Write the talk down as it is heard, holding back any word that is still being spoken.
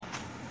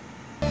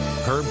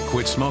Herb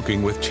quit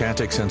smoking with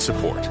Chantix and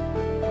support.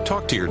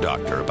 Talk to your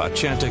doctor about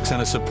Chantix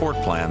and a support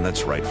plan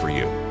that's right for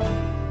you.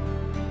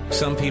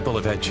 Some people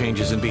have had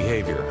changes in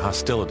behavior,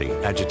 hostility,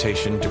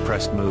 agitation,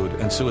 depressed mood,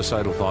 and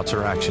suicidal thoughts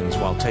or actions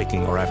while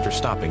taking or after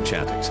stopping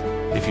Chantix.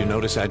 If you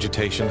notice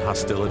agitation,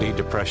 hostility,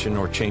 depression,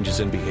 or changes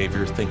in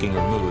behavior, thinking,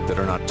 or mood that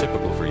are not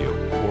typical for you,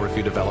 or if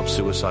you develop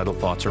suicidal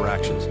thoughts or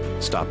actions,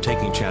 stop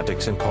taking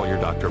Chantix and call your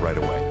doctor right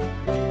away.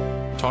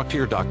 Talk to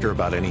your doctor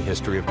about any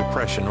history of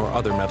depression or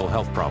other mental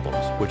health problems,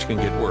 which can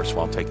get worse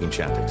while taking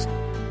Chantix.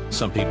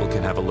 Some people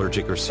can have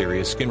allergic or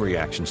serious skin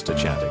reactions to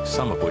Chantix,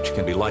 some of which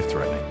can be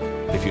life-threatening.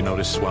 If you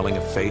notice swelling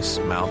of face,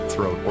 mouth,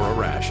 throat, or a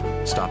rash,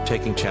 stop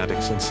taking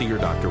Chantix and see your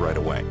doctor right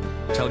away.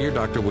 Tell your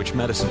doctor which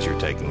medicines you're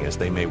taking, as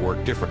they may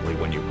work differently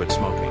when you quit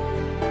smoking.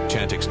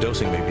 Chantix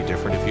dosing may be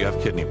different if you have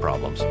kidney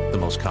problems. The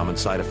most common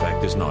side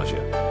effect is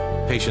nausea.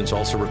 Patients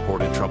also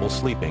reported trouble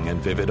sleeping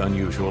and vivid,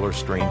 unusual, or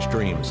strange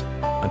dreams.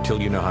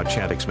 Until you know how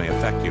Chantix may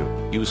affect you,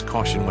 use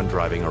caution when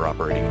driving or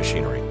operating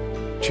machinery.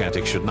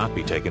 Chantix should not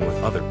be taken with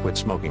other quit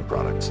smoking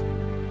products.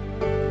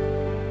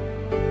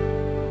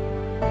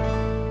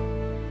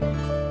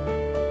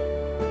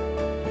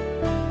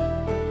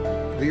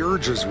 The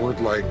urges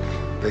weren't like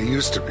they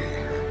used to be,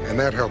 and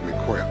that helped me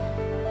quit.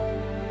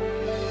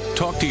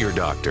 Talk to your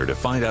doctor to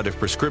find out if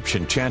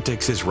prescription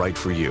Chantix is right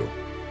for you.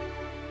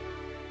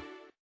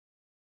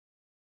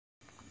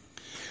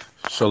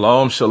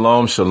 Shalom,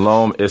 shalom,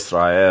 shalom,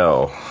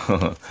 Israel.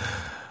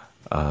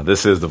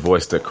 This is the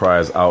voice that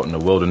cries out in the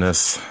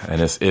wilderness,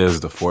 and this is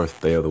the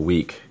fourth day of the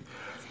week.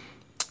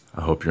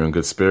 I hope you're in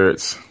good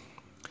spirits,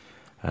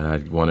 and I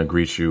want to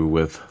greet you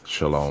with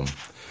shalom.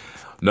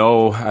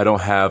 No, I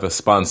don't have a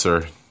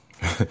sponsor.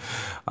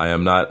 I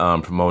am not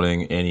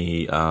promoting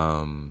any,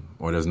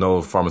 or there's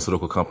no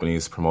pharmaceutical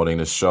companies promoting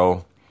this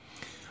show.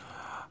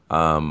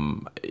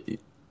 I'm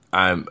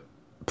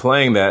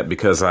playing that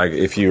because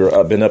if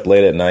you've been up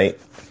late at night,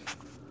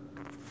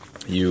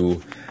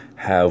 you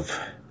have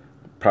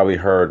probably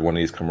heard one of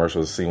these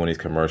commercials, seen one of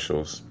these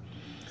commercials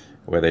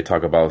where they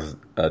talk about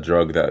a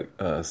drug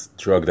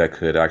that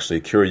could actually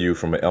cure you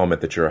from an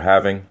ailment that you're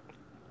having.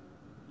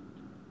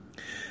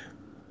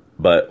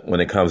 But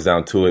when it comes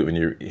down to it, when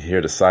you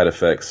hear the side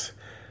effects,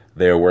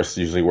 they're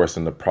usually worse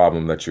than the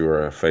problem that you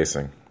are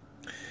facing.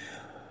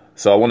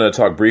 So I wanted to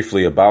talk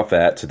briefly about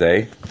that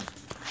today.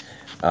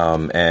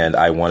 And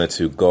I wanted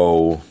to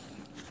go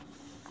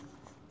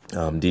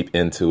deep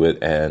into it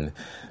and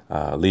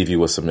leave you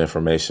with some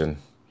information.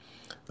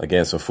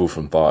 Again, some food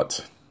from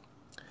thought.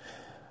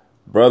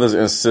 Brothers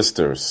and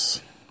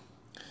sisters,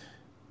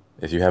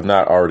 if you have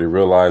not already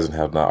realized and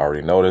have not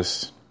already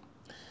noticed,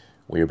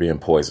 we are being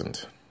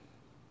poisoned.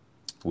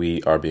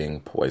 We are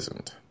being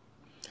poisoned.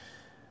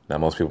 Now,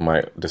 most people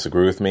might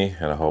disagree with me,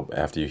 and I hope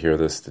after you hear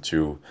this that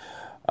you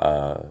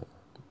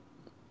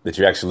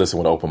actually listen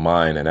with an open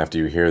mind, and after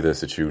you hear this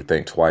that you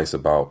think twice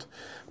about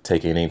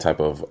taking any type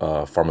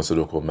of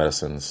pharmaceutical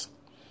medicines,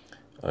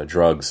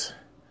 drugs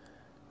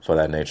for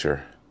that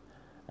nature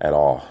at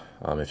all.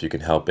 If you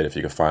can help it, if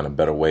you can find a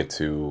better way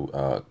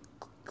to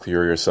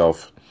cure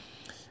yourself,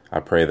 I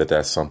pray that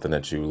that's something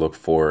that you look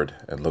forward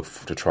and look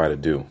to try to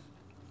do.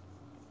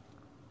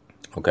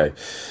 Okay.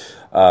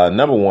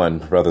 Number one,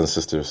 brothers and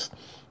sisters,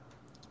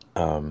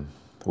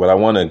 what I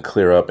want to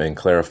clear up and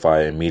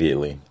clarify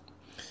immediately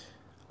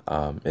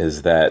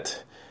is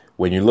that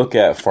when you look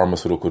at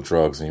pharmaceutical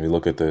drugs and you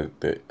look at the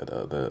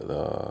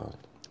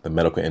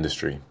medical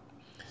industry,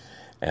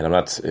 and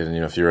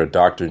if you're a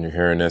doctor and you're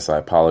hearing this, I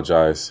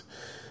apologize,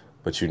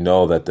 but you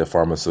know that the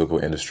pharmaceutical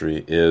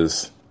industry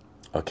is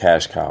a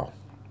cash cow.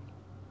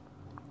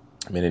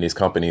 Many of these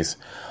companies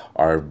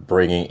are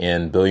bringing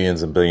in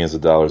billions and billions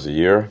of dollars a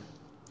year.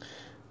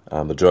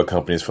 The drug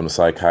companies from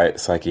the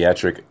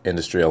psychiatric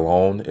industry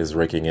alone is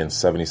raking in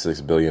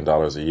 $76 billion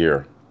a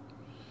year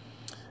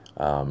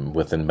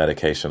within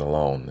medication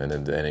alone.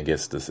 And it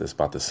gets this, it's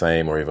about the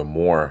same or even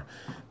more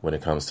when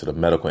it comes to the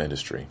medical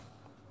industry.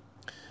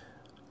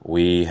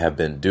 We have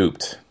been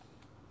duped.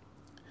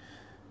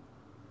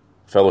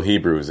 Fellow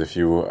Hebrews, if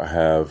you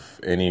have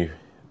any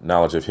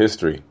knowledge of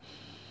history,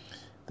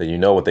 then you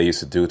know what they used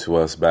to do to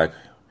us back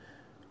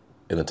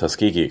in the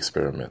Tuskegee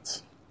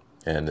experiments.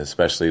 And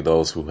especially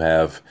those who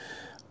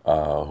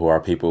are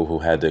people who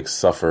had to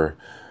suffer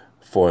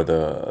for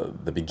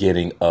the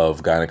beginning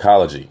of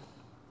gynecology.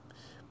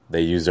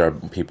 They used our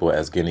people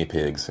as guinea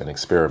pigs in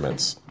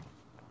experiments.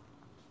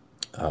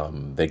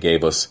 They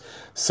gave us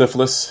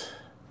syphilis.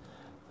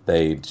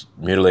 They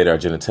mutilated our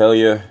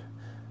genitalia.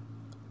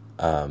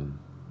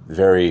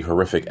 Very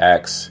horrific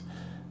acts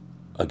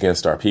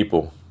against our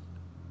people.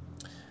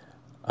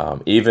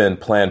 Even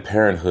Planned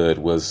Parenthood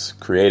was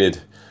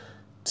created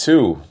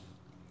to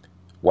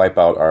wipe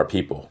out our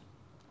people.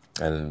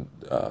 And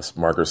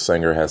Margaret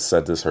Sanger has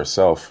said this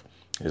herself.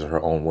 These are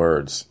her own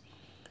words,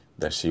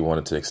 that she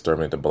wanted to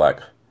exterminate the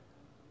black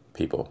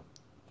people.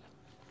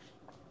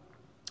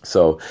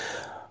 So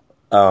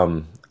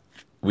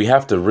we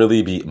have to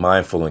really be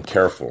mindful and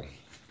careful.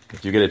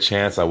 If you get a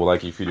chance, I would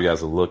like for you guys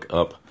to look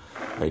up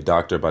a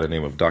doctor by the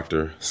name of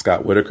Dr.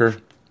 Scott Whitaker.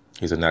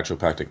 He's a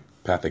naturopathic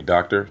naturopathic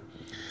doctor.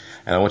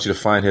 And I want you to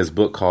find his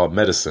book called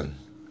Medicine.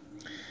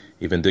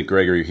 Even Dick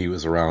Gregory, he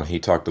was around, he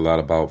talked a lot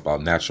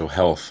about natural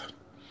health.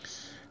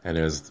 And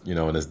there's,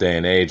 in this day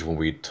and age, when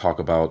we talk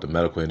about the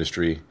medical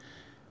industry,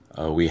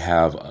 we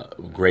have a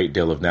great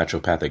deal of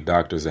naturopathic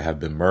doctors that have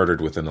been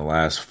murdered within the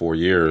last 4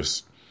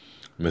 years,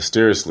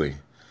 mysteriously.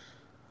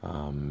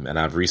 And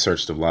I've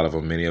researched a lot of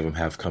them. Many of them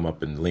have come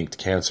up and linked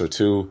cancer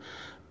to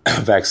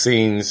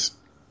vaccines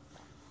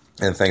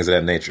and things of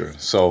that nature.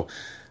 So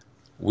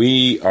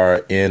we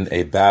are in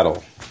a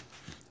battle.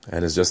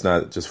 And it's just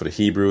not just for the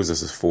Hebrews.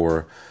 This is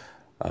for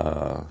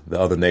the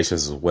other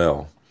nations as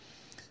well.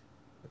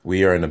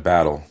 We are in a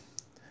battle.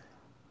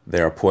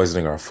 They are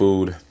poisoning our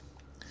food.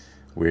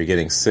 We're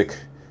getting sick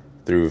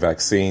through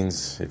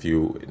vaccines. If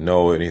you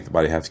know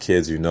anybody has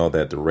kids, you know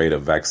that the rate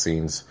of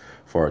vaccines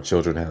for our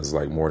children has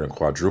like more than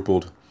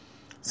quadrupled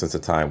since the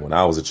time when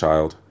I was a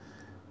child,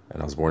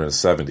 and I was born in the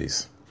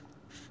 70s.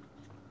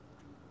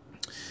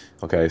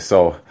 Okay,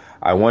 so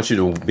I want you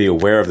to be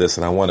aware of this,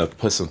 and I want to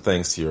put some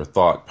things to your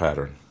thought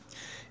pattern.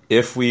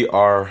 If we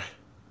are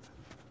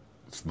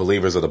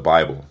believers of the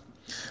Bible,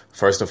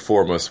 first and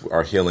foremost,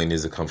 our healing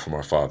needs to come from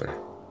our Father.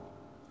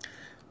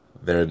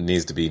 There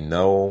needs to be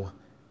no,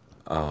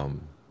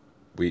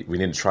 we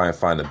need to try and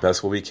find the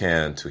best way we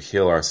can to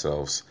heal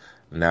ourselves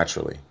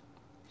naturally.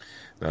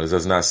 Now, this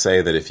does not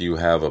say that if you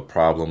have a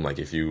problem, like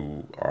if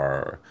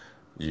a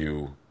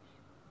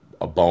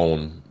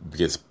bone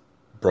gets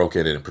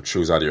broken and it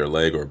protrudes out of your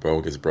leg, or a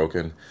bone gets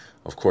broken,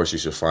 of course you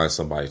should find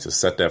somebody to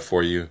set that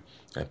for you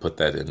and put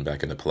that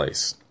back into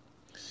place.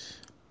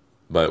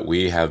 But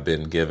we have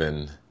been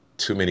given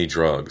too many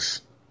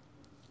drugs.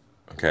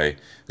 Okay,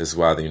 this is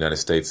why the United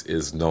States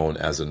is known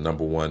as the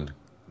 #1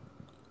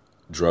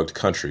 drugged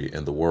country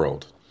in the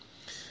world.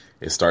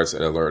 It starts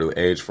at an early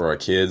age for our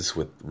kids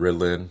with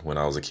Ritalin. When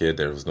I was a kid,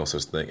 there was no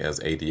such thing as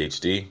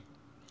ADHD.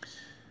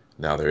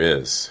 Now there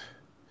is.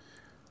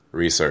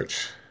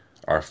 Research.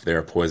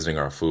 They're poisoning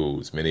our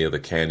foods. Many of the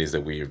candies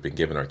that we have been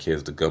giving our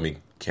kids, the gummy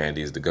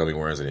candies, the gummy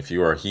worms, and if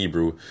you are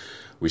Hebrew,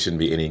 we shouldn't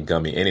be eating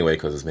gummy anyway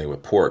because it's made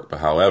with pork. But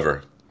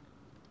however,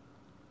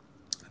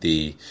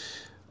 the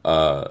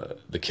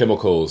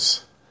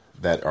chemicals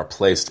that are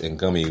placed in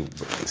gummy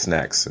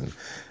snacks and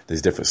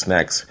these different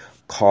snacks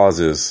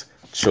causes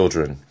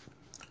children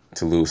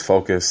to lose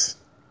focus,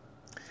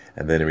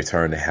 and then in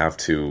return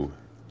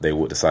they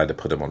would decide to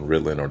put them on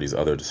Ritalin or these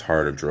other just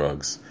harder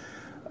drugs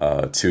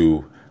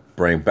to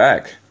bring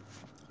back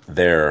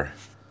their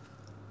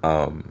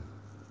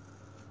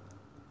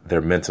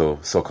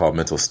so-called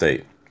mental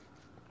state.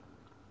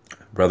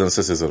 Brothers and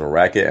sisters of the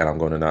racket, and I'm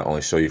going to not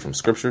only show you from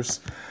scriptures,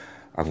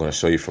 I'm going to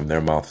show you from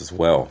their mouth as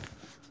well.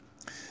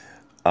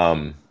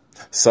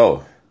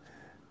 So,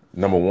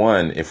 number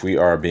one, if we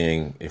are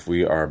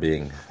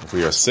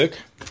sick,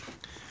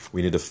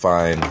 we need to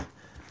find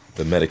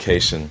the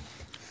medication,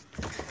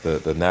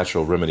 the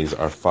natural remedies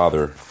our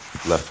Father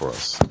left for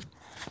us.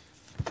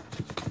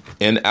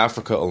 In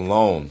Africa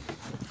alone,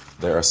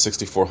 there are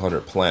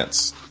 6,400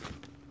 plants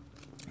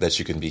that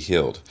you can be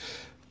healed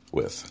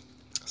with.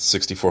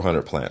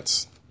 6,400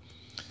 plants.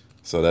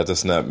 So that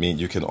does not mean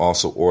you can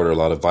also order a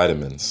lot of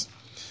vitamins.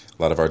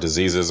 A lot of our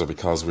diseases are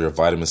because we are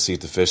vitamin C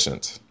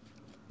deficient.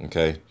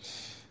 Okay?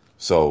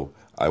 So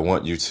I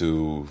want you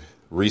to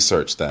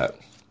research that,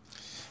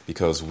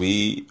 because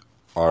we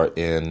are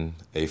in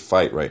a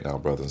fight right now,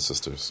 brothers and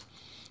sisters.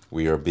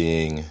 We are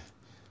being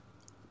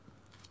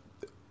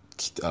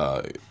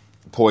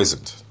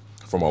poisoned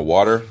from our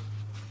water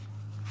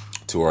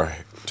to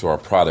our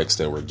products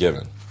that we're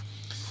given.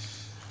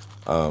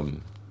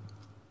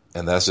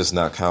 And that's just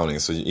not counting.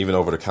 So even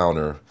over the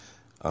counter,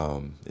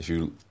 if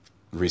you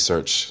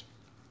research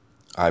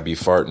IB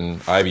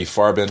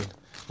Farben,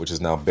 which is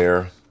now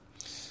Bayer,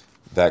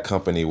 that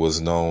company was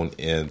known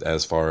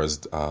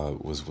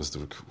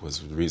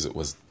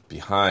was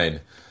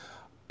behind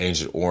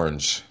Agent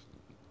Orange.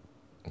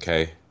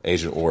 Okay,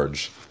 Agent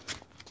Orange.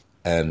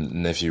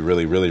 And if you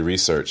really, really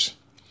research,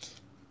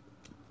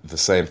 the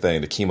same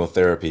thing, the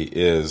chemotherapy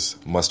is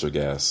mustard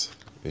gas.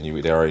 And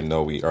we already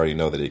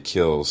know that it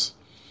kills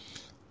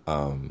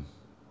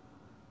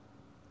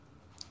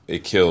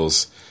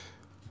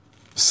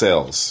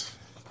cells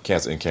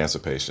in cancer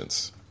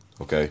patients.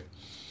 Okay?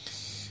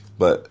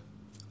 But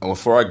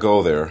before I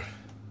go there,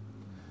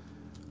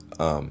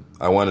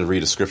 I want to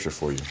read a scripture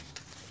for you.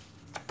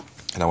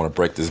 And I want to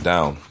break this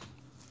down.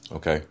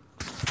 Okay?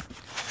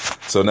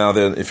 So now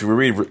then, if you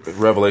read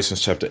Revelation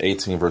chapter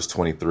 18, verse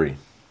 23,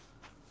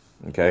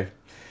 okay,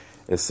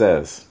 it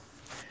says,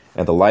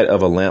 "And the light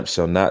of a lamp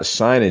shall not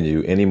shine in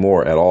you any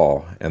more at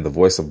all, and the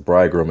voice of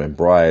bridegroom and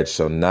bride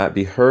shall not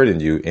be heard in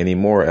you any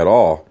more at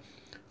all,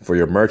 for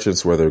your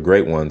merchants were the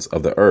great ones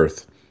of the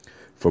earth.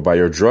 For by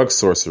your drug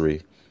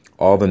sorcery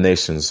all the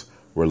nations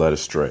were led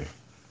astray."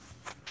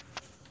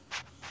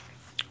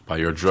 By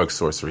your drug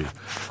sorcery,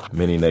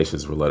 many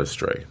nations were led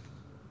astray.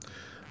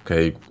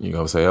 Okay, you're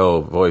going to say, "Oh,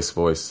 voice,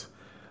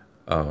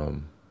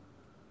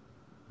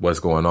 what's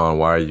going on?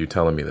 Why are you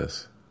telling me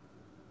this?"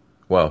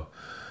 Well,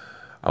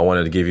 I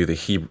wanted to give you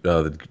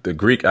the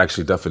Greek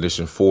actually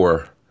definition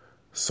for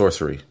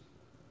sorcery.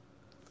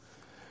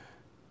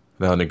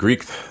 Now in the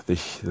Greek,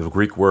 the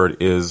Greek word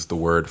is the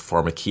word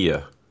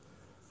pharmakia.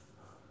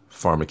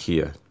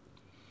 Pharmakia.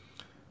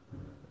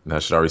 And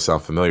that should already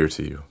sound familiar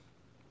to you.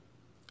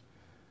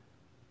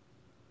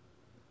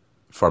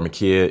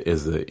 Pharmakia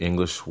is the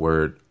English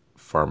word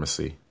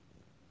pharmacy,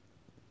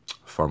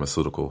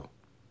 pharmaceutical.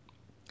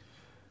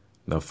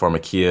 Now,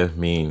 pharmakia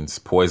means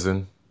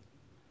poison.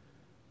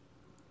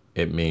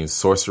 It means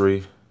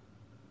sorcery.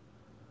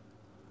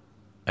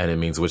 And it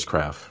means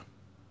witchcraft.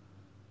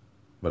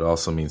 But it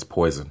also means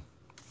poison.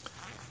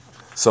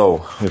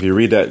 So, if you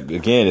read that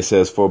again, it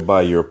says, "For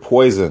by your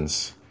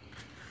poisons,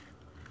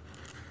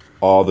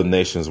 all the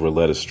nations were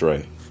led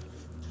astray."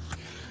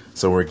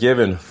 So we're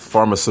given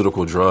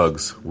pharmaceutical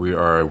drugs. We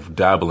are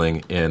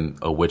dabbling in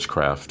a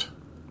witchcraft.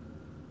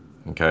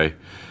 Okay?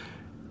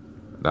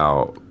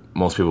 Now,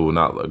 most people will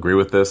not agree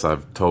with this.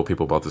 I've told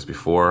people about this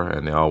before,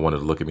 and they all wanted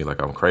to look at me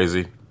like I'm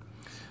crazy.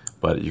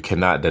 But you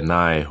cannot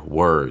deny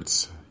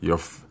words.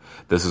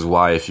 This is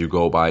why if you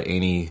go by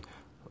any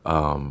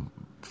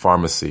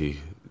pharmacy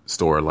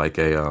store, like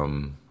a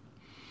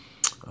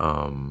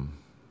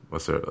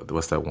what's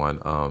that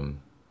one?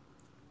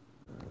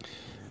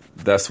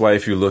 That's why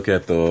if you look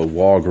at the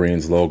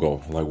Walgreens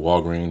logo, like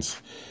Walgreens,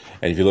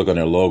 and if you look on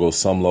their logo,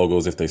 some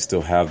logos, if they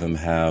still have them,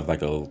 have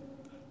like a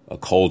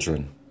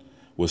cauldron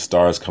with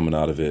stars coming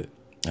out of it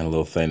and a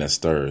little thing that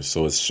stirs.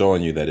 So it's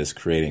showing you that it's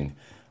creating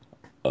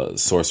a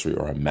sorcery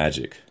or a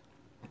magic.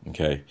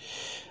 Okay.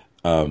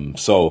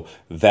 So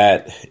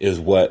that is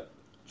what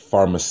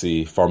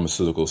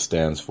pharmaceutical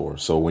stands for.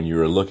 So when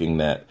you're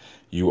looking at,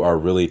 you are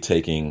really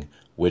taking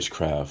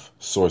witchcraft,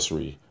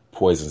 sorcery,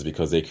 poisons,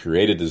 because they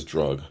created this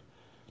drug.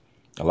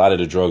 A lot of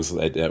the drugs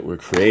that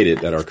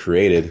are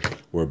created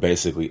were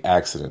basically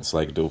accidents.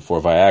 Like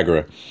for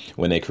Viagra,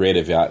 when they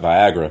created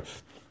Viagra,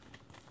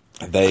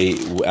 they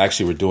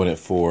actually were doing it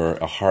for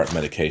a heart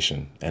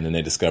medication, and then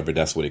they discovered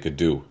that's what it could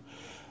do.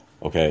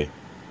 Okay,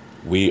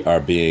 we are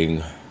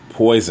being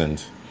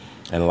poisoned,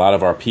 and a lot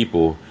of our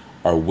people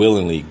are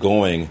willingly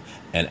going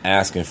and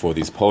asking for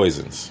these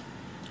poisons.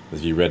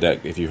 If you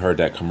heard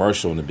that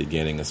commercial in the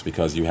beginning, it's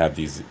because you have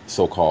these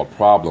so-called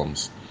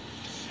problems,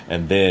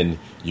 and then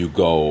you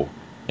go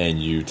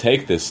and you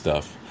take this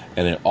stuff,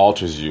 and it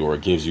alters you or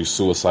gives you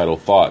suicidal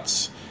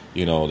thoughts.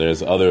 You know,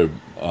 there's other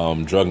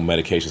drug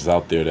medications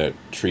out there that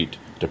treat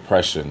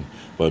depression,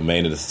 but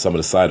mainly some of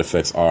the side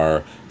effects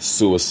are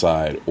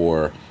suicide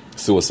or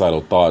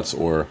suicidal thoughts,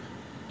 or,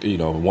 you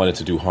know, wanting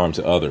to do harm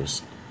to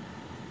others.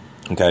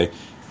 Okay,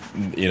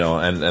 you know,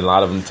 and a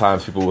lot of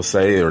times people will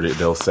say, or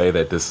they'll say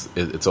that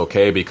it's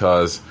okay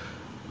because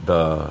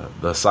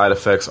the side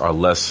effects are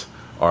less,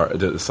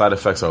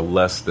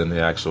 than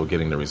the actual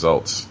getting the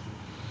results.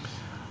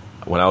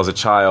 When I was a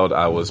child,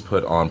 I was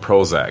put on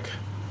Prozac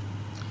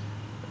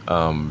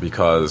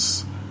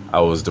because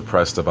I was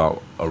depressed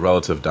about a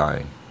relative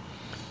dying.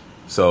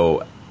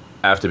 So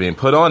after being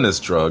put on this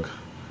drug,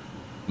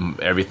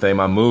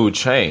 my mood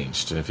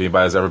changed. And if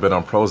anybody's ever been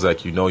on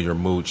Prozac, you know your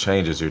mood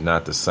changes. You're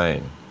not the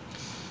same.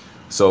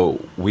 So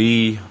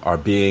we are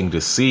being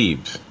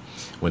deceived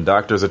when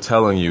doctors are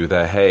telling you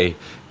that, hey,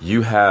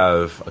 you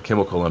have a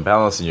chemical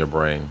imbalance in your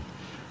brain.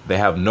 They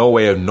have no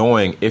way of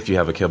knowing if you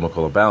have a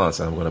chemical imbalance.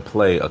 And I'm going to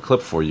play a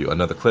clip for you,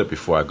 another clip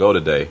before I go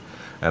today.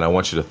 And I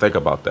want you to think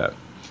about that.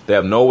 They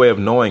have no way of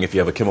knowing if you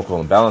have a chemical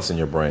imbalance in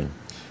your brain.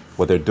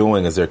 What they're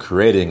doing is they're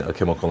creating a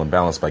chemical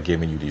imbalance by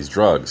giving you these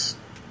drugs.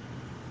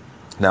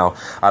 Now,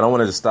 I don't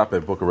want to just stop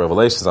at Book of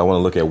Revelations. I want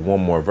to look at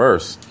one more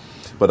verse.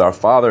 But our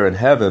Father in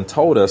heaven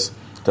told us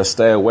to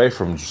stay away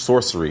from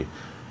sorcery,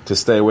 to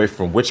stay away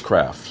from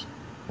witchcraft.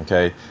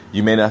 Okay?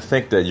 You may not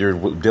think that you're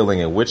dealing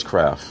in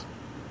witchcraft,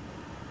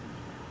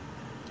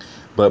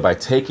 but by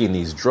taking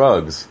these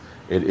drugs,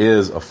 it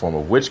is a form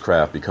of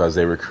witchcraft because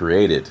they were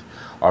created.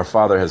 Our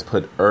Father has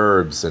put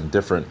herbs and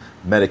different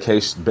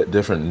medication,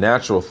 different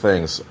natural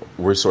things,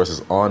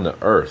 resources on the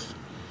earth.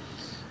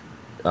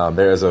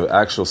 There is an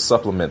actual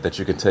supplement that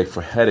you can take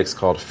for headaches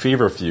called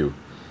Feverfew,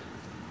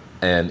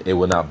 and it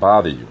will not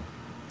bother you.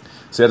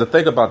 So you have to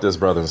think about this,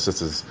 brothers and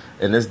sisters.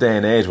 In this day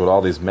and age, with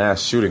all these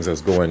mass shootings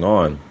that's going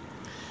on,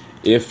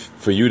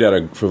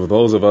 for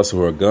those of us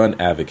who are gun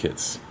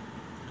advocates,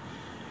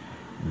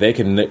 they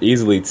can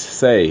easily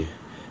say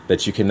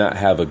that you cannot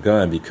have a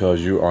gun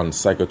because you're on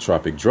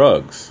psychotropic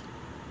drugs.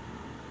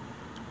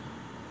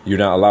 You're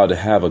not allowed to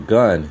have a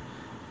gun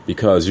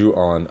because you're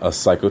on a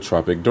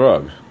psychotropic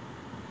drug.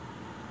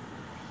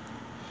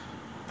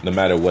 No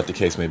matter what the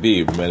case may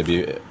be, it may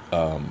be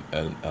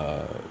an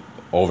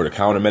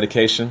over-the-counter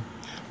medication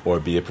or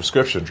be a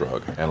prescription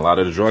drug. And a lot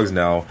of the drugs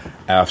now,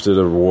 after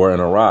the war in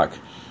Iraq,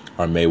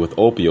 are made with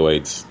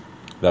opioids.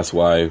 That's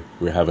why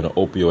we're having an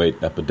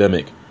opioid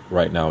epidemic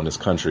right now in this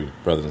country,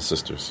 brothers and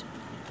sisters.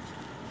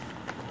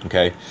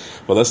 Okay,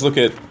 but let's look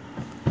at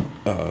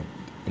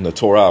in the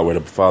Torah where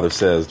the Father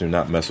says, do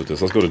not mess with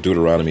this. Let's go to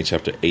Deuteronomy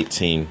chapter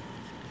 18,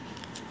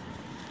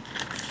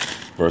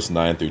 verse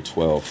 9 through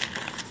 12.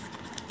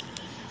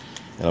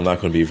 And I'm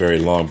not going to be very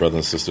long, brothers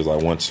and sisters. I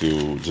want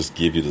to just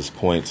give you this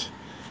point.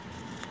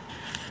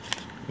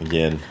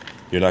 Again,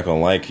 you're not going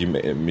to like. You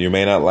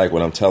may not like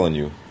what I'm telling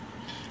you,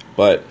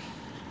 but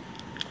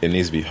it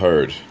needs to be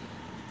heard.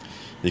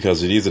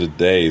 Because these are the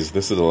days,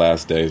 this is the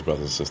last days,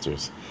 brothers and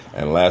sisters.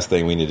 And the last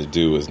thing we need to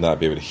do is not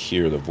be able to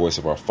hear the voice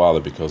of our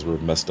Father because we're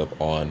messed up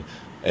on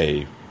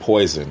a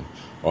poison,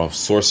 on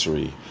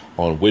sorcery,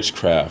 on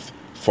witchcraft,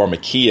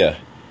 pharmakia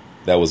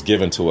that was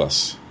given to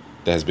us,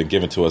 that has been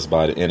given to us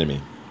by the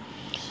enemy.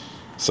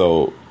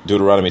 So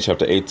Deuteronomy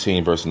chapter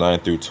 18, verse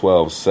 9 through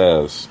 12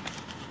 says,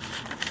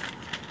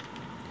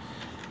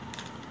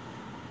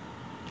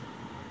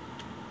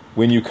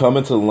 when you come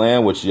into the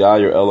land which Yah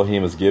your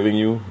Elohim is giving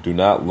you, do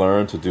not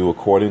learn to do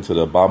according to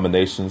the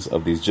abominations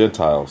of these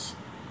Gentiles.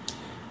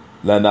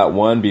 Let not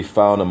one be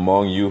found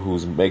among you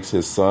who makes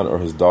his son or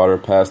his daughter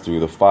pass through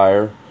the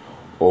fire,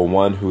 or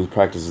one who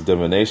practices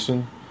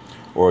divination,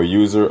 or a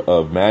user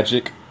of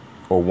magic,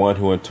 or one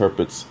who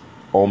interprets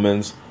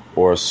omens,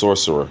 or a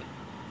sorcerer,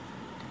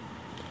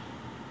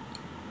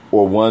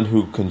 or one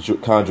who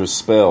conjures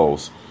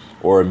spells,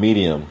 or a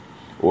medium,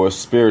 or a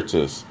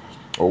spiritist,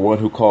 or one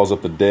who calls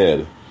up the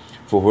dead.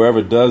 For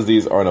whoever does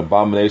these are an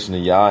abomination to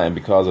Yah, and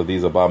because of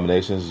these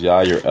abominations,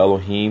 Yah your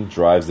Elohim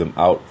drives them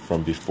out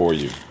from before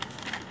you.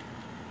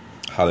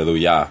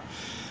 Hallelujah.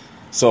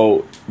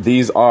 So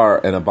these are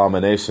an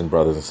abomination,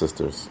 brothers and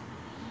sisters.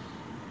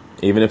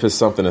 Even if it's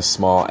something as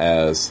small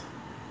as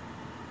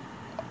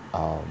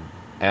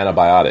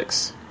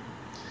antibiotics.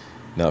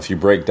 Now, if you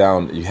break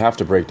down, you have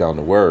to break down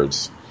the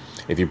words.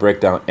 If you break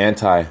down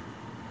anti,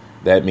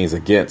 that means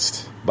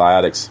against.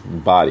 Biotics,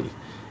 body.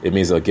 It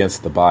means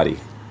against the body.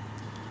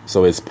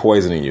 So it's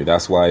poisoning you.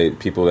 That's why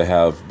people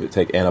that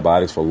take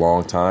antibiotics for a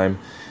long time,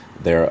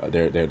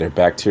 their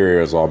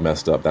bacteria is all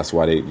messed up. That's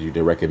why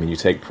they recommend you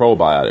take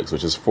probiotics,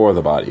 which is for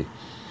the body.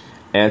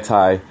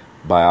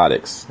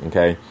 Antibiotics,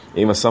 okay?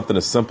 Even something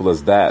as simple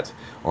as that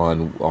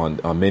on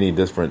many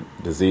different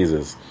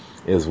diseases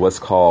is what's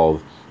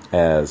called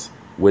as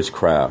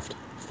witchcraft,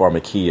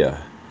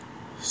 pharmakia,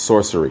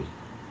 sorcery,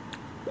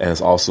 and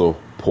it's also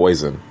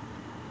poison.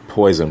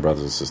 Poison,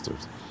 brothers and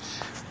sisters.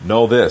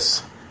 Know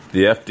this.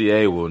 The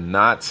FDA will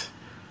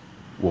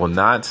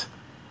not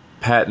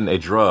patent a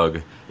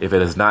drug if it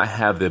does not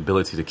have the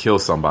ability to kill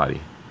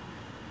somebody.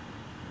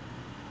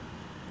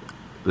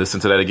 Listen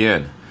to that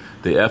again.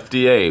 The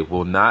FDA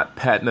will not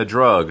patent a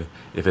drug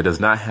if it does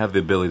not have the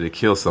ability to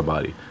kill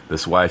somebody.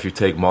 That's why if you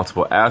take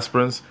multiple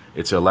aspirins,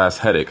 it's your last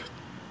headache.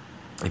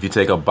 If you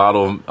take a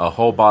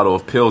whole bottle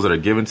of pills that are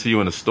given to you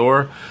in the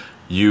store,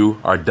 you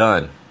are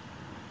done.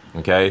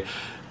 Okay?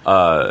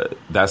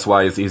 That's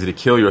why it's easy to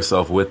kill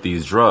yourself with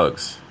these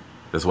drugs.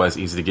 That's why it's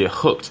easy to get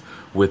hooked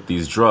with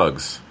these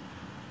drugs.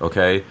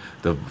 Okay?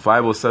 The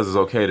Bible says it's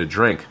okay to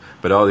drink,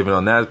 but even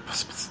on that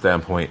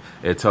standpoint,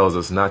 it tells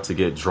us not to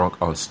get drunk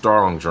on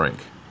strong drink.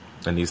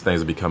 And these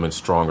things are becoming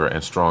stronger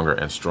and stronger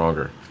and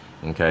stronger.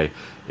 Okay?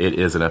 It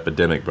is an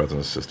epidemic, brothers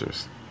and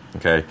sisters.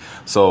 Okay?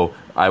 So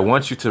I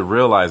want you to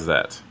realize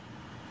that.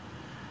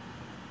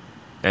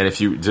 And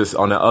if you just,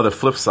 on the other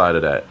flip side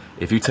of that,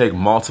 if you take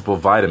multiple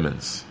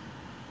vitamins,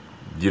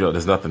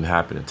 there's nothing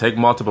happening. Take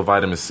multiple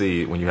vitamin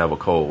C when you have a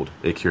cold.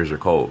 It cures your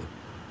cold.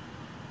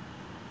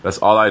 That's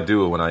all I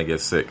do when I get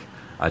sick.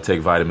 I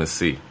take vitamin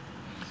C.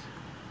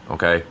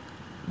 Okay?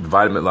 A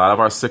lot of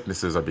our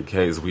sicknesses are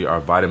because we are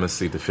vitamin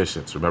C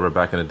deficient. Remember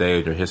back in the day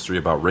in your history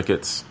about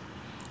rickets?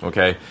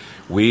 Okay?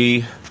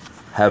 We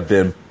have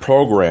been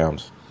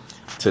programmed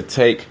to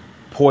take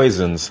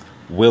poisons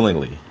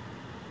willingly.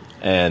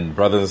 And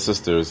brothers and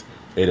sisters,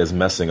 it is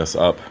messing us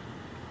up.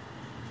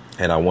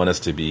 And I want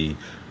us to be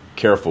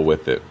careful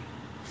with it.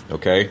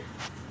 Okay?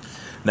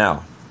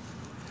 Now,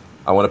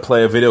 I want to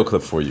play a video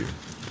clip for you.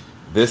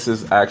 This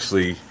is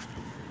actually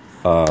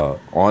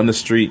on the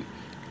street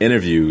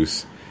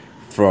interviews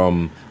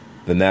from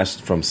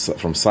from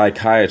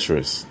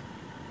psychiatrists.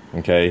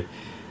 Okay?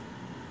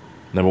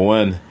 Number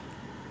one,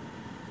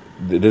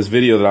 this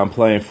video that I'm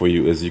playing for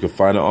you you can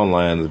find it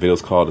online. The video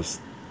is called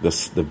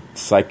the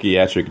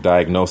Psychiatric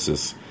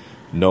Diagnosis,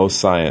 No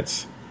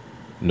Science,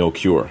 No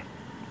Cure.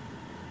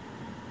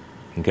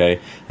 Okay?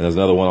 And there's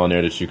another one on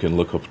there that you can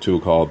look up too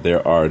called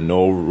There Are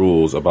No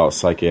Rules About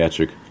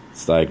Psychiatric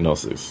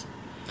Diagnosis.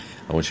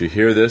 I want you to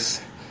hear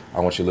this. I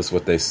want you to listen to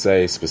what they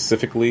say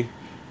specifically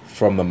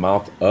from the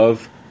mouth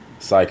of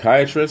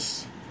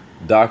psychiatrists,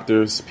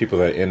 doctors, people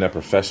that are in that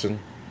profession.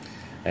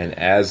 And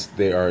as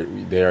they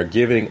are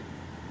giving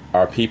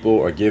our people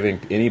or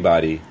giving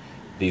anybody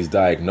these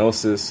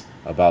diagnoses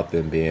about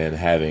them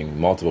having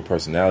multiple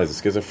personalities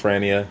of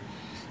schizophrenia,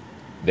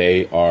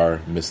 they are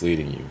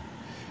misleading you.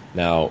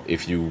 Now,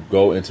 if you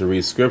go into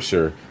read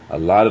scripture, a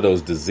lot of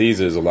those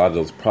diseases, a lot of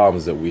those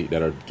problems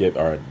that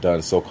are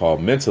done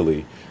so-called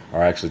mentally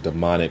are actually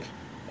demonic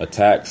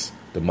attacks,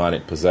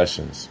 demonic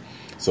possessions.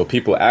 So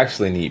people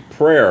actually need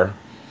prayer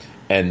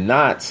and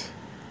not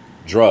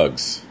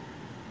drugs,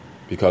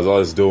 because all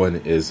it's doing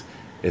is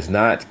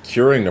not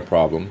curing the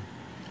problem.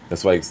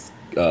 That's why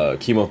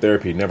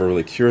chemotherapy never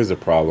really cures the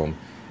problem.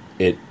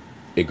 It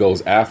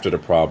goes after the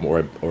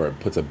problem, or it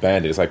puts a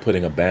Band-Aid. It's like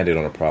putting a Band-Aid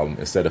on a problem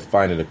instead of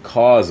finding the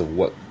cause of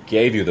what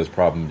gave you this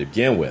problem to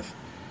begin with.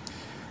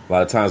 A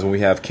lot of times when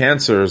we have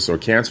cancers or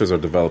cancers are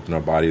developed in our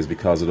bodies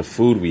because of the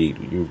food we eat.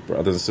 You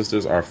brothers and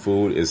sisters, our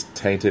food is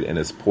tainted and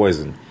it's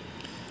poison.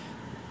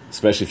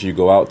 Especially if you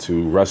go out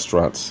to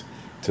restaurants,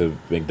 to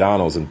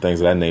McDonald's and things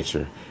of that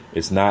nature.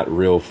 It's not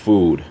real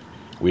food.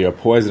 We are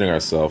poisoning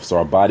ourselves, so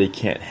our body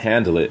can't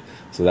handle it.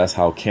 So that's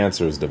how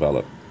cancers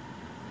develop.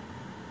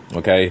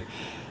 Okay?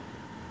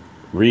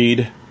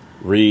 Read.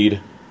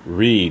 Look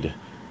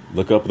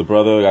up the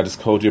brother I just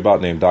told you about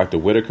named Dr.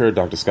 Whitaker,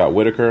 Dr. Scott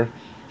Whitaker.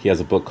 He has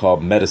a book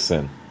called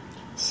Medicine.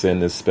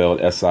 Sin is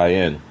spelled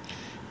S-I-N.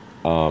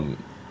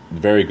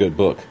 Very good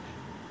book.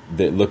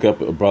 Look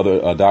up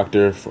a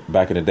doctor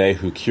back in the day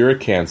who cured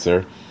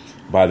cancer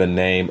by the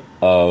name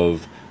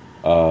of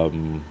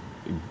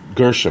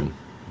Gershom.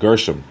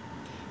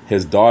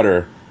 His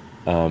daughter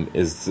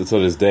is to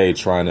this day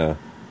trying to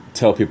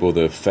tell people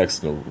the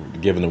effects,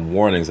 giving them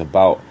warnings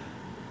about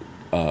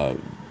the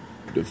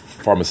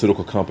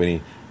pharmaceutical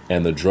company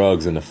and the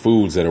drugs and the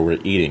foods that we're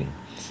eating.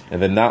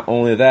 And then not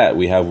only that,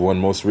 we have one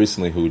most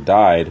recently who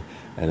died,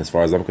 and as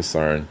far as I'm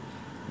concerned,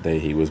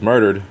 he was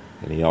murdered,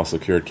 and he also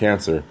cured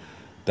cancer,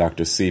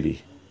 Dr.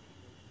 Sebi,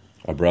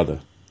 a brother,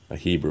 a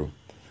Hebrew.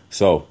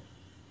 So,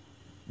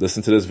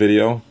 listen to this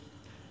video.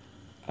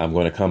 I'm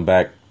going to come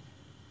back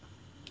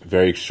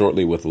very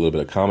shortly with a little bit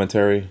of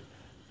commentary,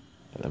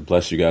 and then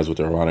bless you guys with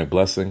the Aaronic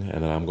blessing,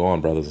 and then I'm going,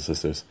 brothers and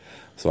sisters.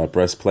 So I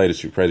press play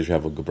that you pray that you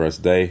have a good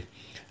blessed day,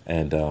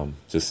 and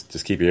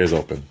just keep your ears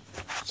open.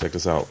 Check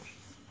this out.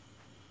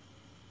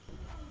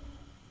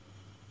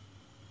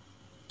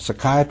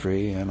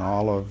 Psychiatry in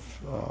all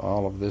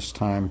of this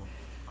time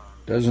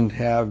doesn't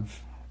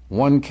have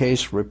one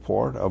case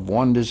report of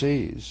one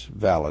disease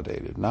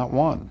validated, not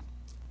one.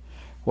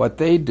 What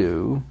they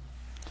do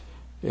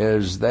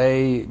is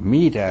they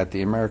meet at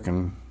the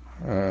American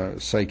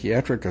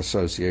Psychiatric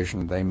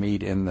Association. They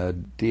meet in the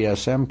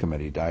DSM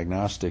committee,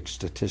 Diagnostic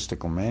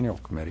Statistical Manual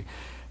Committee,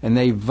 and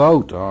they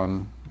vote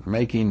on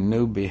making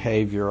new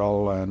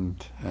behavioral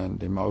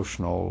and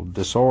emotional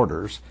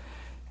disorders.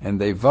 And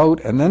they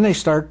vote, and then they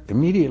start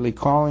immediately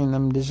calling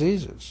them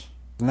diseases.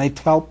 And they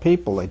tell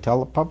people, they tell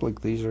the public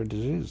these are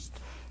diseases.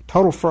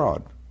 Total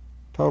fraud.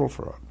 Total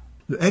fraud.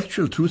 The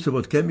actual truth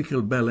about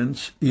chemical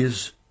balance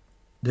is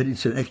that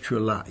it's an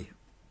actual lie.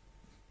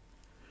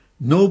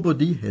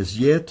 Nobody has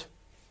yet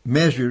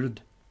measured,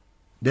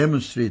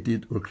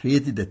 demonstrated, or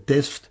created a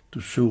test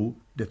to show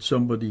that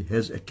somebody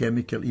has a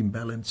chemical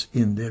imbalance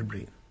in their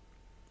brain.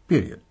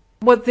 Period.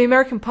 What the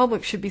American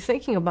public should be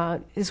thinking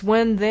about is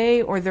when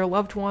they or their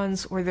loved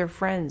ones or their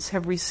friends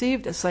have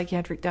received a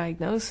psychiatric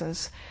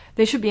diagnosis,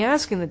 they should be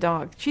asking the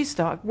doc, geez,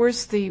 doc,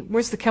 where's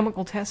the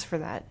chemical test for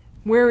that?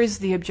 Where is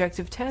the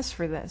objective test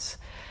for this?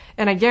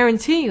 And I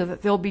guarantee you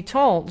that they'll be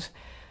told,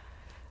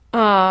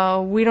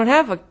 we don't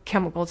have a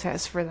chemical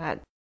test for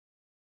that.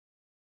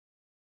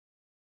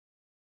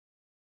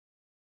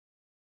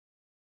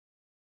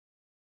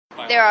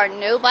 There are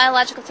no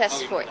biological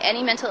tests for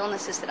any mental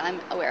illnesses that I'm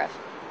aware of.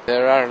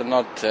 There are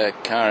not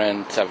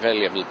current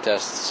available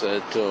tests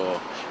to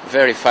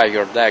verify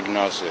your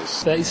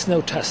diagnosis. There is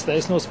no test. There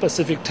is no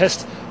specific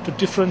test to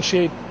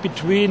differentiate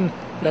between,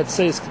 let's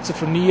say,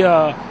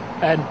 schizophrenia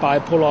and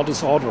bipolar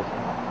disorder.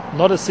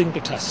 Not a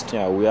single test.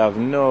 Yeah, we have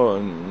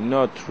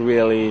not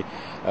really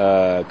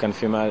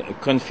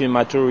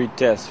confirmatory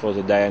test for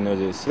the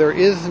diagnosis. There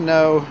is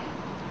no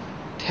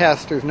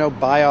test, there's no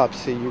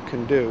biopsy you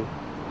can do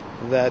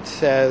that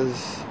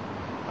says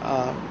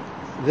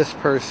this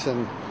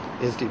person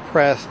is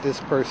depressed, this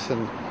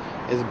person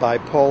is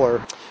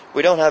bipolar.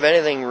 We don't have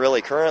anything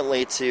really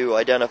currently to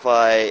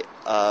identify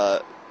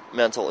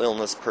mental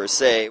illness per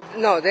se.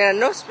 No, there are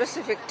no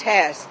specific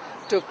tests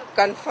to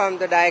confirm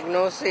the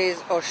diagnosis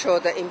or show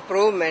the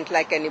improvement,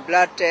 like any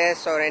blood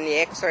tests or any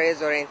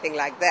x-rays or anything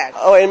like that.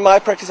 Oh, in my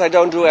practice I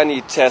don't do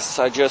any tests.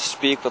 I just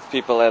speak with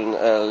people and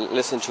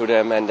listen to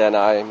them, and then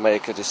I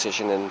make a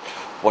decision in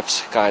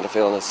what kind of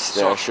illness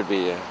there should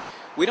be.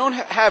 We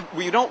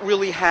don't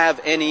really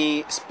have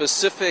any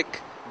specific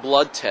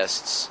blood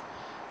tests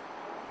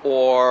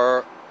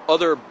or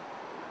other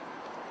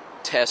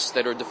tests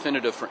that are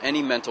definitive for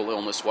any mental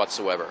illness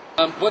whatsoever.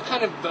 What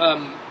kind of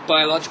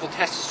biological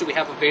tests do we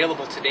have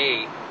available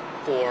today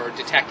for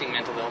detecting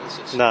mental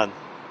illnesses? None.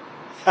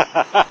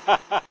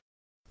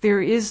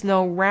 There is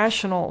no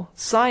rational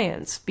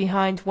science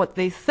behind what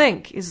they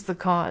think is the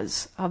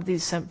cause of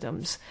these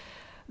symptoms.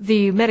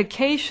 The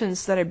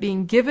medications that are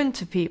being given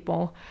to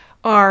people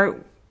are,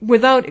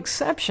 without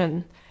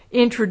exception,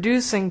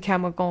 introducing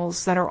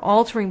chemicals that are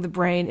altering the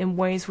brain in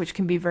ways which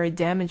can be very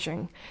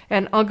damaging.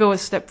 And I'll go a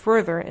step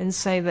further and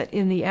say that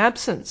in the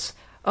absence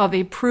of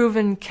a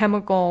proven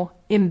chemical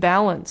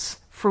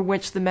imbalance for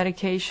which the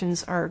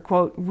medications are,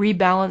 quote,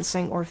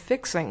 rebalancing or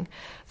fixing,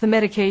 the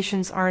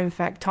medications are in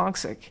fact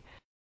toxic.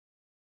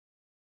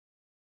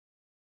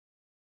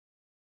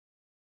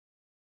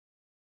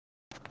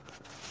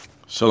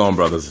 Shalom,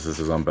 brothers and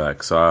sisters. I'm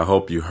back. So I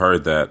hope you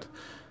heard that.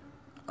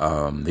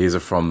 These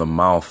are from the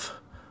mouth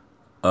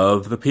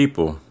of the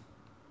people.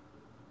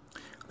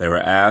 They were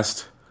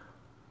asked,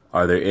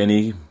 are there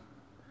any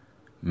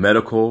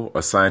medical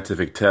or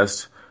scientific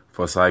tests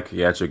for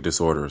psychiatric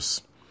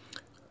disorders.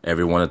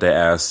 Everyone that they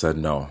asked said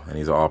no, and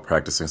these are all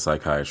practicing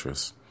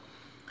psychiatrists.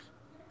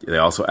 They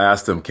also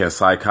asked them, can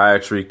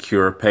psychiatry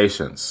cure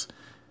patients?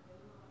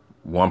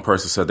 One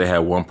person said they had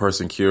one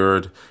person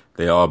cured.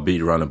 They all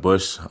beat around the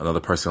bush. Another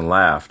person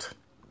laughed.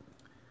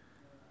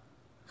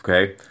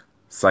 Okay?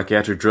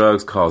 Psychiatric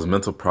drugs cause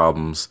mental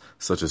problems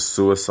such as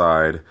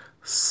suicide,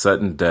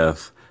 sudden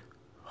death,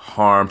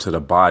 harm to the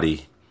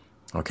body.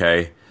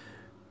 Okay?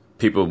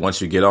 People, once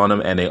you get on them,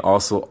 and they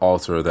also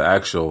alter the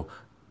actual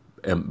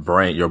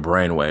brain, your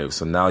brain waves.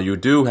 So now you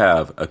do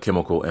have a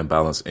chemical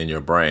imbalance in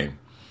your brain.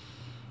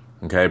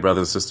 Okay,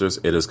 brothers and sisters,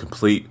 it is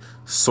complete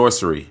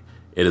sorcery.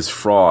 It is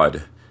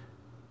fraud.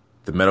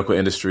 The medical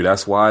industry,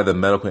 that's why the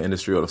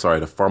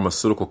the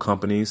pharmaceutical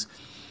companies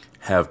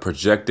have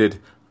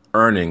projected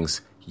earnings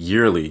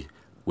yearly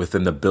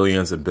within the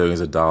billions and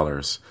billions of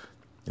dollars.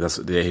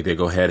 They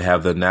go ahead and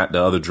have the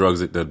other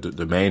drugs,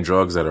 the main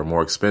drugs that are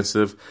more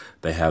expensive.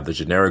 They have the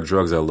generic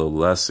drugs that are a little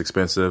less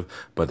expensive,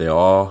 but they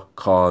all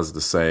cause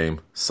the same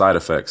side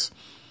effects.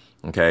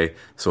 Okay,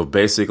 so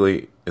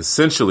basically,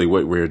 essentially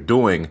what we're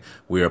doing,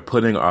 we are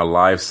putting our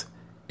lives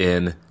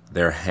in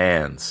their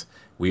hands.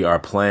 We are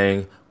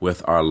playing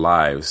with our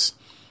lives.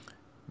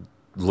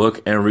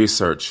 Look and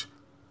research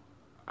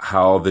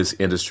how these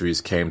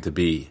industries came to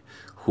be.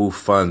 Who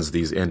funds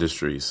these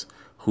industries?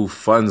 Who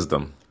funds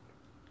them?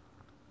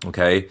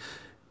 Okay?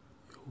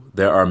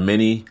 There are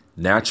many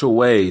natural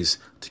ways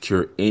to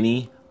cure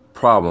any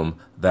problem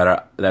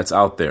that's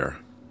out there.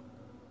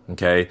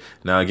 Okay?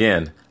 Now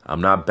again, I'm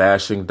not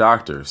bashing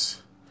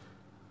doctors.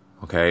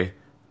 Okay?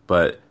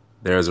 But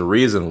there's a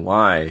reason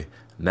why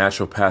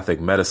naturopathic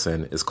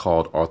medicine is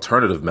called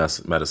alternative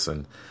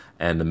medicine,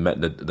 and the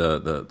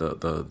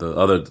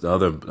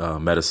other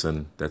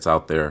medicine that's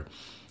out there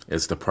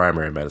is the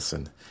primary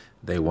medicine.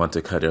 They want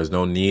to cut. There's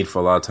no need for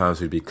a lot of times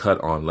to be cut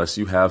on unless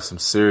you have some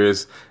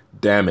serious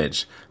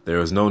damage.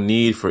 There is no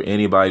need for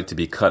anybody to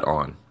be cut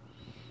on.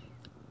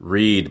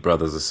 Read,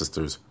 brothers and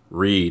sisters.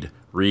 Read.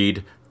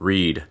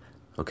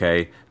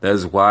 Okay? That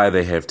is why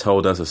they have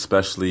told us,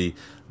 especially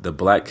the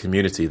black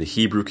community, the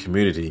Hebrew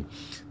community,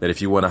 that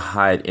if you want to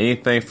hide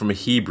anything from a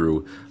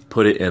Hebrew,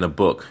 put it in a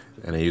book.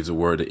 And they use the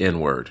word, the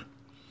N-word.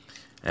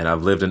 And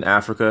I've lived in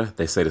Africa.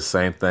 They say the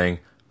same thing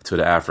to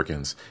the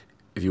Africans.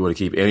 If you want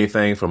to keep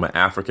anything from an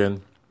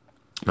African,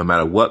 no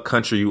matter what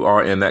country you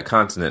are in that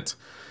continent,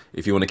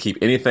 if you want to keep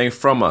anything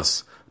from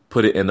us,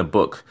 put it in a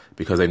book,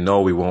 because they know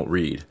we won't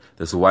read.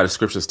 This is why the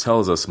scriptures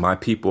tells us, my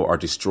people are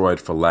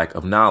destroyed for lack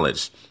of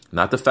knowledge.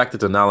 Not the fact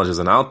that the knowledge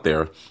isn't out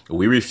there.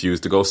 We refuse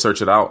to go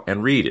search it out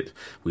and read it.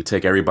 We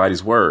take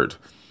everybody's word.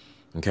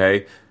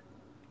 Okay?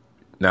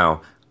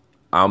 Now,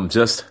 I'm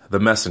just the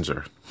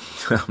messenger.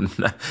 I'm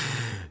not,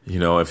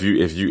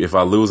 if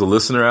I lose a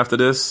listener after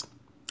this,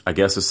 I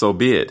guess it's so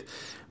be it.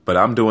 But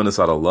I'm doing this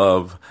out of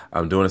love.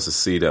 I'm doing this to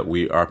see that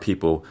our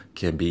people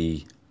can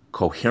be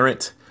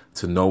coherent,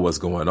 to know what's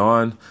going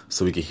on,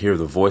 so we can hear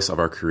the voice of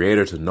our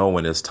Creator, to know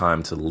when it's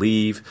time to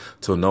leave,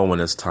 to know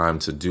when it's time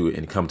to do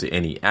and come to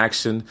any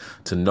action,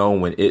 to know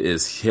when it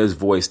is His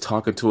voice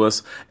talking to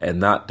us and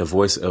not the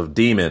voice of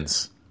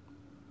demons.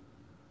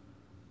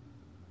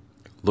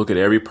 Look at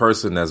every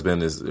person that's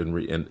been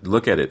and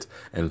look at it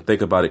and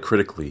think about it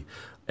critically.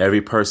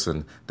 Every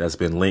person that's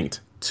been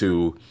linked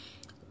to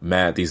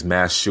these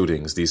mass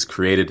shootings, these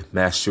created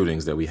mass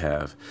shootings that we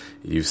have.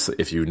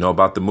 If you know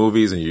about the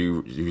movies and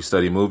you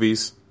study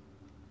movies,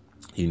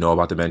 you know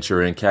about the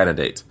Manchurian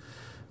Candidate.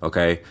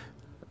 Okay?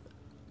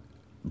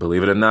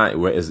 Believe it or not,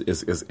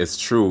 it's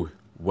true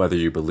whether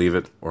you believe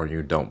it or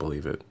you don't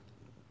believe it,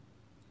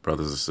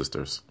 brothers and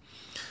sisters.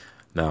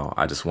 Now,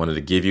 I just wanted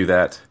to give you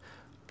that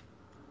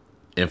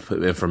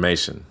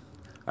information.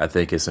 I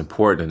think it's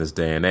important in this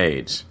day and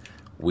age.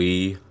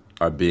 We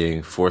are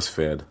being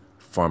force-fed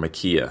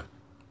pharmakia.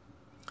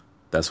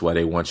 That's why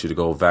they want you to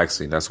go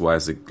vaccine. That's why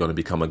it's going to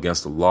become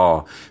against the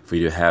law for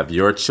you to have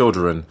your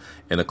children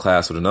in a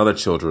class with another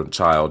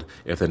child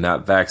if they're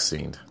not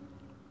vaccinated.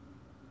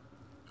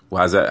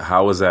 Why is that?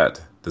 How is that?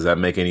 Does that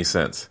make any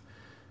sense?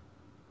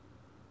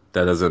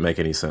 That doesn't make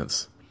any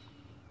sense.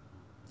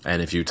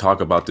 And if you talk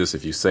about this,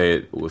 if you say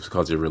it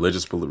because of your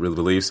religious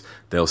beliefs,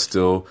 they'll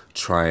still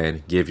try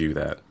and give you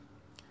that.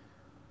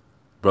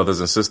 Brothers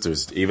and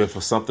sisters, even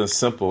for something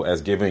simple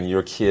as giving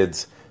your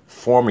kids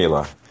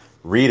formula,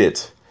 read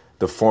it.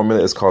 The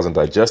formula is causing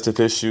digestive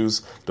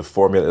issues. The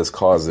formula is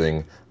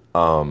causing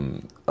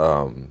many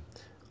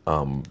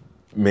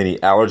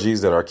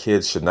allergies that our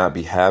kids should not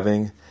be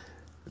having.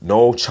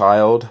 No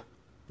child,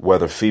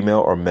 whether female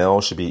or male,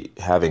 should be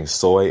having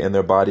soy in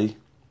their body.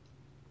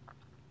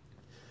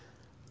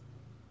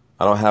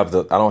 I don't have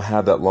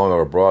that long of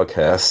a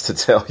broadcast to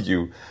tell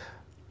you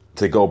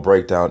to go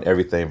break down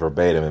everything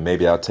verbatim, and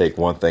maybe I'll take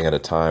one thing at a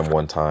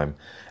time,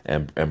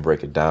 and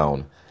break it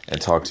down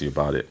and talk to you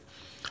about it.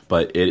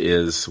 But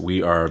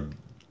we are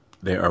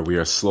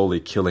slowly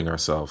killing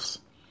ourselves.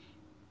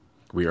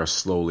 We are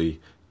slowly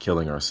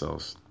killing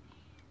ourselves.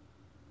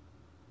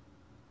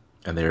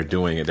 And they are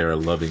doing it. They are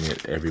loving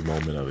it every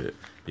moment of it.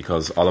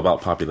 because it's all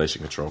about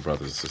population control,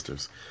 brothers and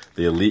sisters.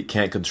 The elite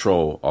can't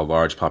control a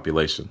large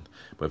population,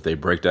 but if they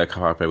break that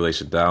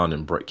population down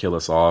and kill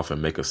us off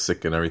and make us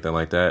sick and everything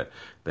like that,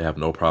 they have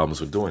no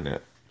problems with doing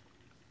that.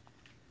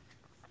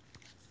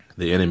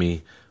 The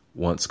enemy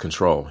wants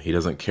control. He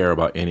doesn't care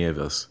about any of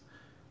us.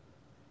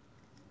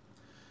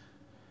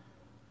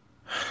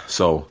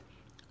 So,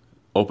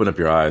 open up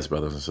your eyes,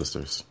 brothers and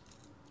sisters.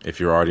 If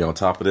you're already on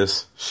top of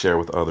this, share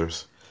with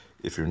others.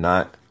 If you're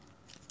not,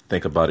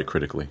 think about it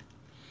critically.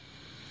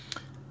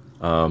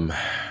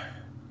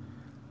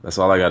 That's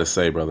all I got to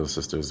say, brothers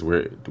and sisters.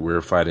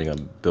 We're fighting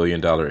 $1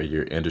 billion a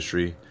year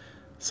industry.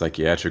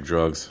 Psychiatric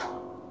drugs,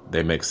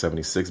 they make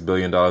 $76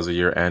 billion a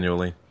year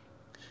annually,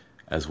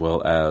 as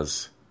well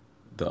as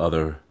the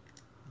other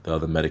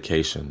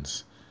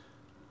medications.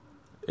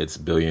 It's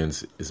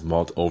billions, it's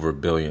over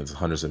billions,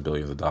 hundreds of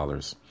billions of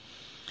dollars.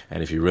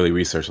 And if you really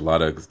research, a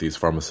lot of these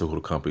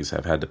pharmaceutical companies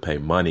have had to pay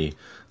money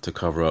to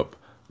cover up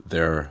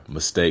their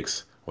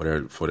mistakes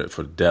or for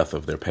the death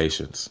of their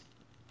patients.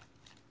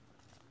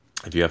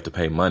 If you have to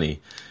pay money,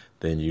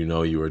 then you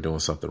know you are doing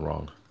something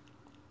wrong.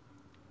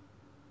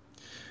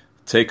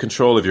 Take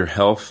control of your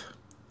health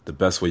the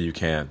best way you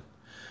can.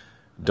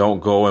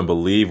 Don't go and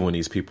believe when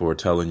these people are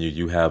telling you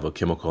you have a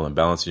chemical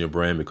imbalance in your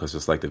brain, because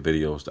just like the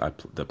videos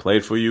that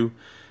played for you,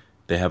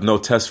 they have no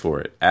test for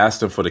it.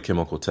 Ask them for the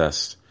chemical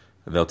test,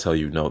 and they'll tell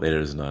you no, there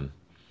is none.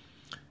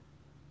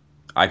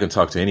 I can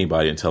talk to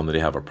anybody and tell them that they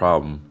have a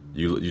problem.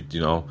 You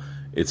know,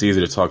 it's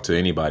easy to talk to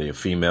anybody, a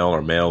female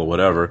or male or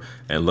whatever,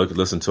 and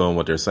listen to them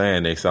what they're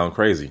saying. They sound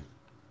crazy.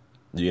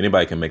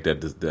 Anybody can make that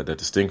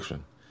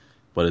distinction,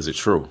 but is it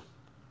true?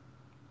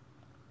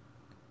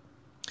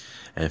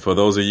 And for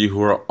those of you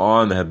who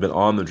have been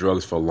on the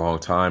drugs for a long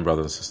time,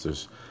 brothers and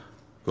sisters,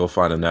 go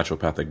find a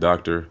naturopathic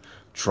doctor.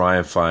 Try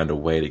and find a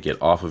way to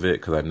get off of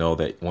it, because I know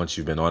that once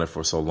you've been on it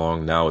for so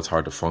long, now it's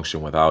hard to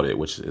function without it,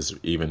 which is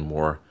even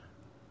more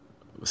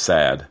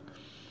sad.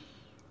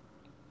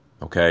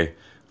 Okay?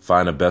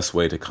 Find the best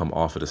way to come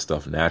off of this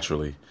stuff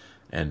naturally,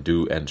 and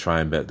try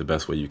and bet the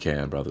best way you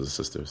can, brothers and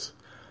sisters.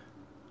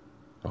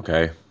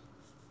 Okay?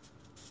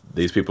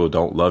 These people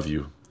don't love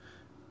you.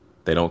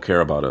 They don't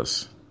care about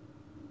us.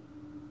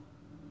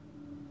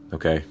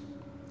 Okay?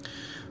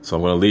 So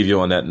I'm going to leave you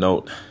on that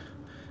note,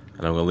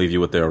 and I'm going to leave you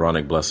with the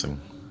Aaronic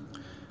blessing.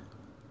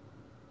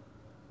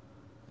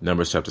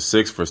 Numbers chapter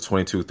 6, verse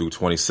 22 through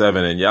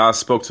 27. And Yah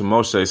spoke to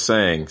Moshe,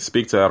 saying,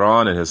 Speak to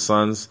Aaron and his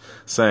sons,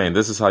 saying,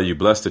 This is how you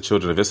bless the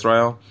children of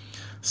Israel.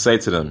 Say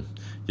to them,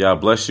 Yah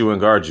bless you and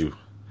guard you.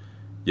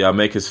 Yah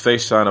make his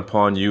face shine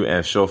upon you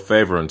and show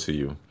favor unto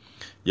you.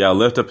 Yah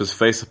lift up his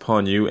face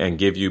upon you and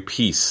give you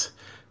peace.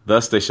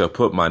 Thus they shall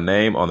put my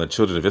name on the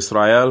children of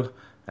Israel,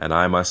 and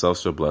I myself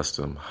shall bless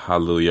them.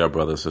 Hallelujah,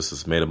 brothers and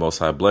sisters. May the Most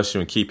High bless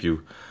you and keep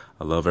you.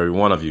 I love every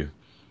one of you.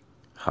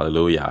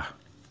 Hallelujah.